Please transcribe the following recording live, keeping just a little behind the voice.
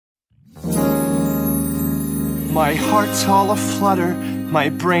My heart's all aflutter, my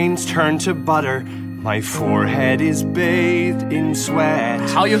brain's turned to butter, my forehead is bathed in sweat.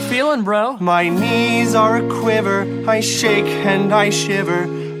 How you feeling, bro? My knees are a quiver, I shake and I shiver,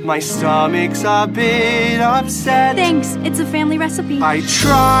 my stomach's a bit upset. Thanks, it's a family recipe. I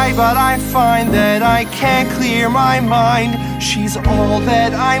try, but I find that I can't clear my mind. She's all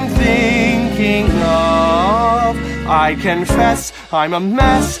that I'm thinking of. I confess, I'm a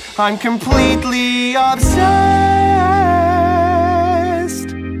mess, I'm completely obsessed.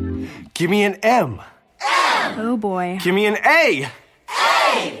 Give me an M. Oh boy. Give me an A.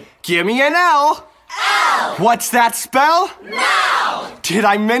 A. Give me an L. L. What's that spell? Now. Did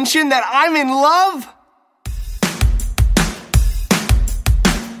I mention that I'm in love?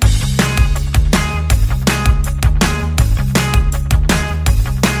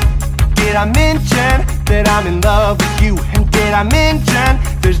 Did I mention that I'm in love with you? And did I mention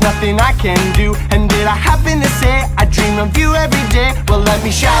there's nothing I can do? And did I happen to say I dream of you every day? Well, let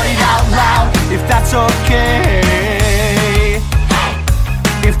me shout it out loud if that's okay.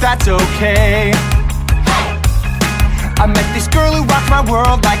 If that's okay. I met this girl who rocked my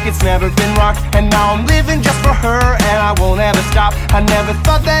world like it's never been rocked, and now I'm living just for her and I won't ever stop. I never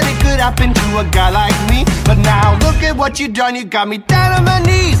thought that it could happen to a guy like me, but now look at what you done, you got me down on my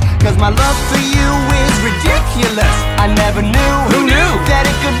knees. Cause my love for you is ridiculous. I never knew, Who knew? that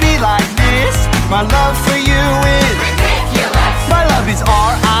it could be like this. My love for you is Ridiculous. My love is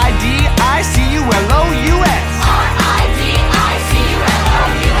R-I-D-I-C-U-L-O-U-S.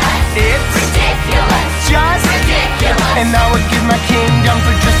 R-I-D-I-C-U-L-O-U-S. It's ridiculous. just ridiculous. And I would give my kingdom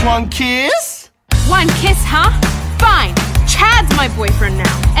for just one kiss. One kiss, huh? Fine. Chad's my boyfriend now,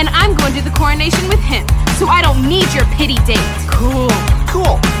 and I'm going to the coronation with him, so I don't need your pity date. Cool.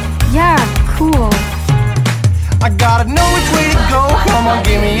 Cool. Yeah, cool. I gotta know which way to go. Come on,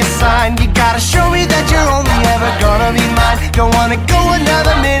 give me a sign. You gotta show me that you're only ever gonna be mine. Don't wanna go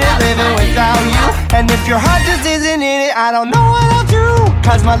another minute living without you. And if your heart just isn't in it, I don't know what I'll do.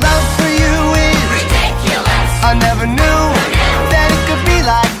 Cause my love for you is Ridiculous. I never knew that it could be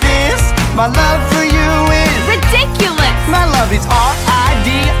like this. My love for you is Ridiculous. My love is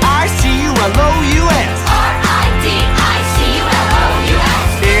R-I-D-I-C-U-L-O-U-S. R-I-D-I-C-U-L-O-U-S.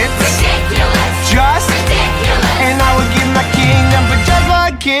 It's ridiculous. just ridiculous. And I would give my kingdom for just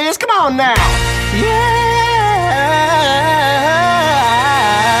one kiss. Come on now.